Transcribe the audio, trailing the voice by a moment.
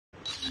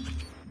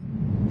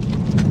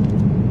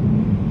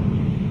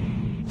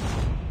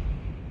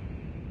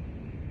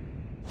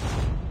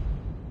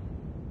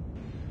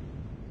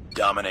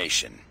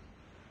domination.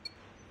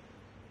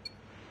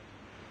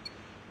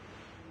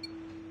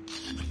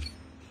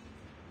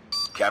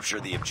 Capture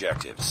the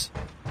objectives.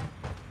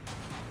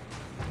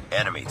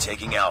 Enemy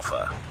taking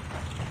Alpha.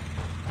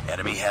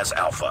 Enemy has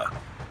Alpha.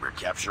 We're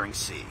capturing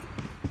C.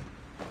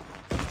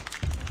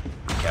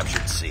 We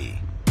captured C.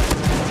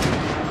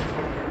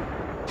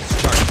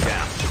 Target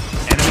down.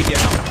 Enemy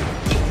down.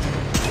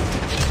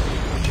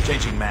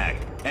 Changing mag.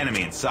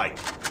 Enemy in sight.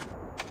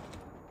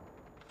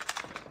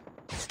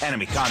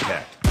 Enemy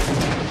contact.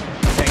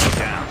 Tango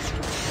down.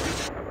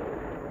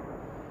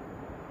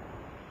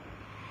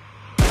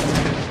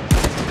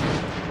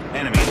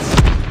 Enemy in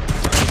sight.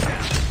 Target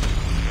down.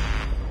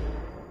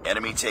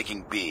 Enemy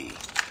taking B.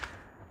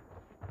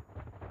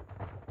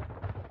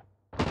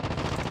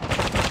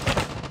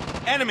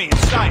 Enemy in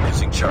sight.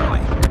 Losing Charlie.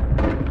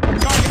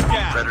 Target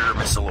down. Predator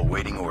missile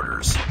awaiting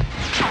orders.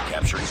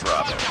 Capturing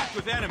Bravo. Contact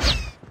with enemy.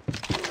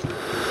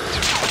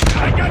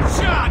 I got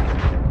shot!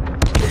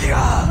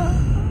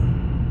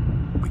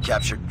 We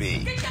captured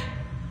B.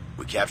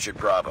 We captured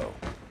Bravo.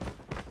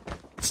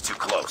 It's too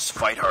close.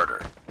 Fight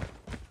harder.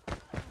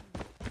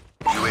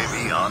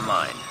 UAV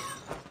online.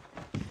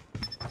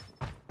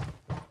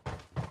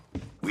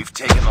 We've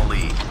taken the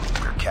lead.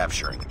 We're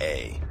capturing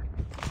A.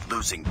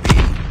 Losing B.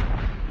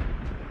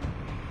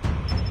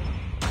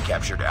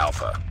 Captured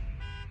Alpha.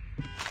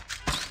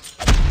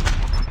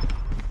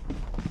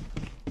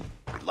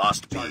 We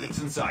lost B. Targets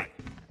in sight.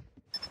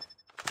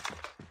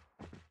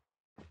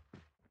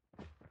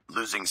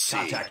 Losing C.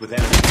 Contact with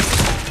enemy.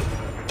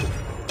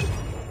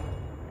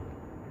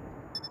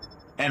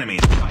 Enemy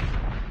in sight.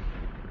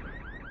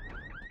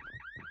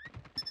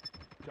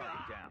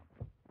 Target down.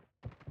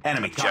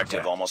 Enemy Objective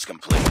contact. almost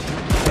complete.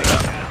 Take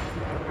it down.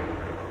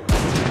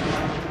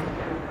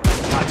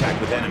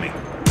 Contact with enemy.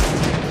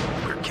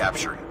 We're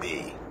capturing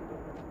B.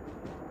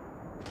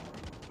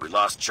 We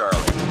lost Charlie.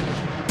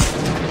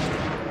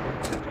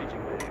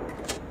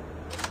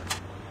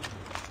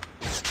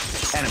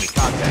 Enemy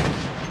contact.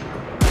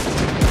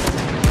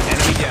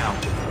 Enemy down.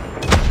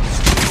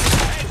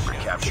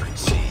 We're capturing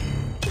C.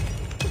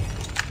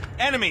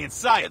 Enemy in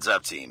sight. Heads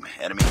up, team.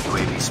 Enemy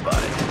UAV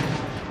spotted.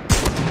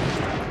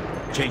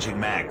 Changing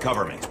mag.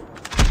 Cover me.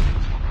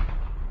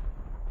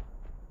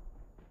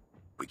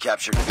 We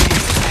captured B.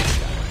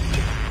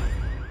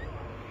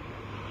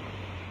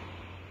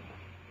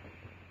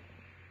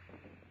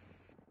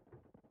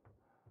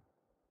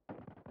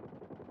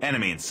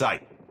 Enemy in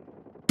sight.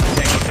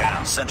 Tango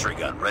down. Sentry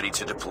gun ready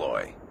to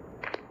deploy.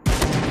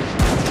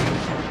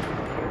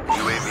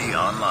 UAV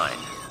online.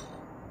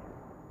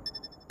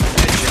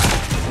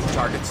 Headshot.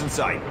 Targets in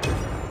sight.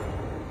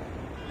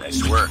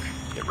 Nice work.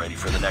 Get ready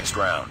for the next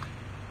round.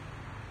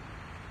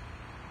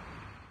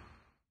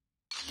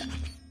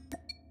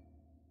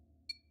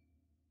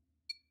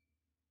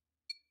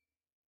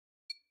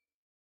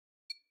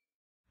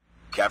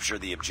 Capture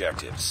the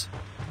objectives.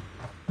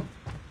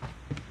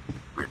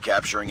 We're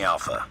capturing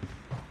Alpha.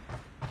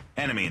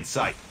 Enemy in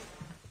sight.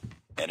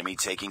 Enemy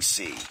taking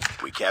C.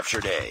 We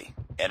captured A.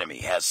 Enemy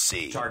has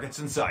C. Targets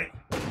in sight.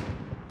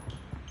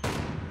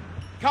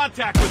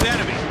 Contact with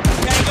enemy.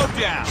 Tango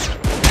down.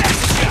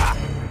 Headshot.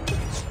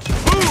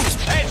 Boom.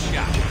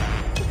 Headshot.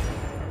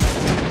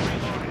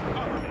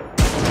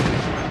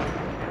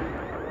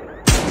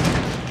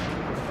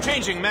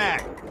 Changing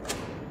mag.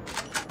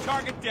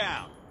 Target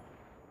down.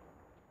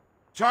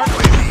 Target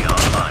UAV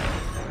online.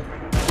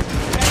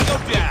 Tango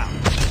down.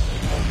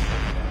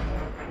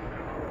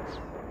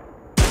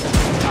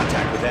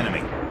 Contact with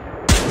enemy.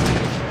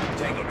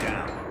 Tango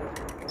down.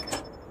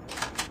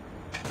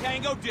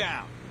 Tango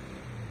down.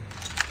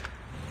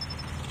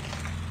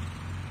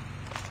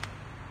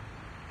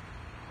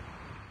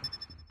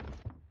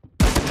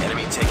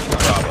 Enemy taking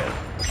Bravo.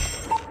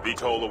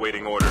 VTOL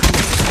awaiting orders.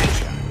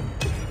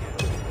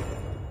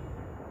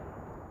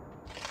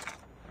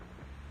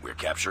 We're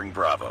capturing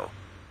Bravo.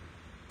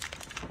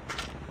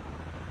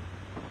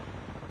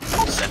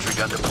 Sentry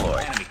gun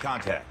deployed. Enemy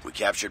contact. We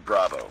captured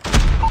Bravo.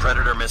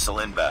 Predator missile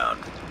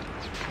inbound.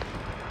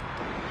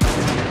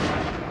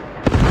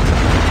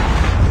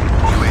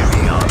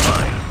 UAV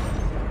online.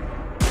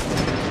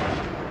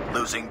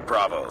 Losing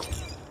Bravo.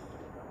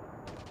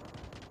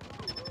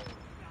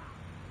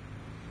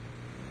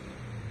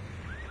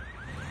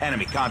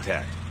 Enemy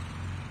contact.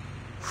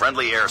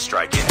 Friendly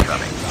airstrike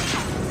incoming.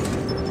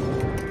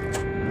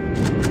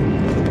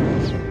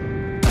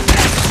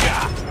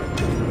 Headshot.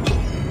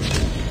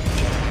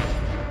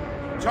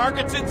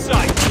 Targets in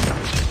sight.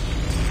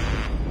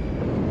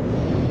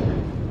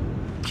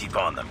 Keep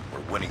on them.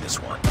 We're winning this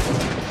one.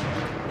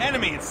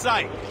 Enemy in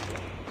sight.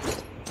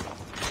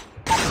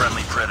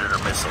 Friendly Predator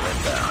missile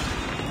inbound.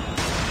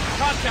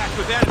 Contact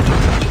with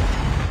enemy.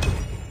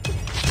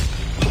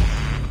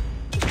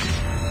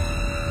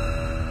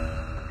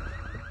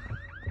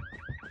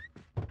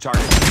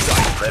 Targets in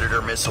sight.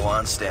 Predator missile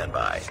on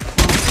standby.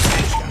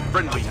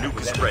 Friendly nuke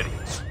is ready.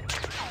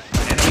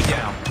 Enemy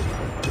down.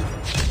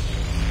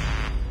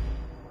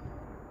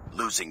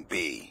 Losing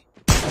B.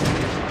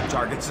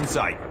 Targets in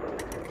sight.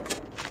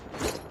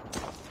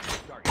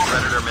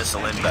 Predator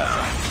missile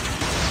inbound.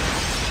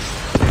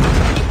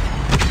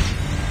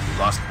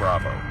 lost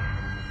Bravo.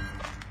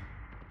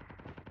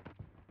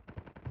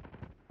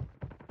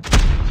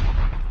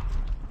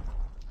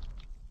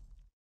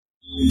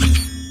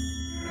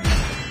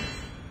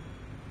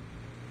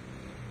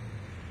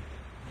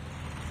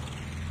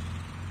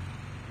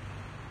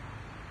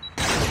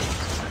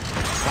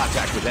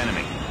 Contact with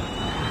enemy.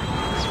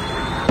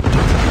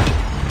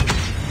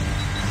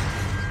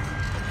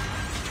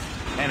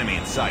 Enemy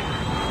in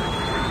sight.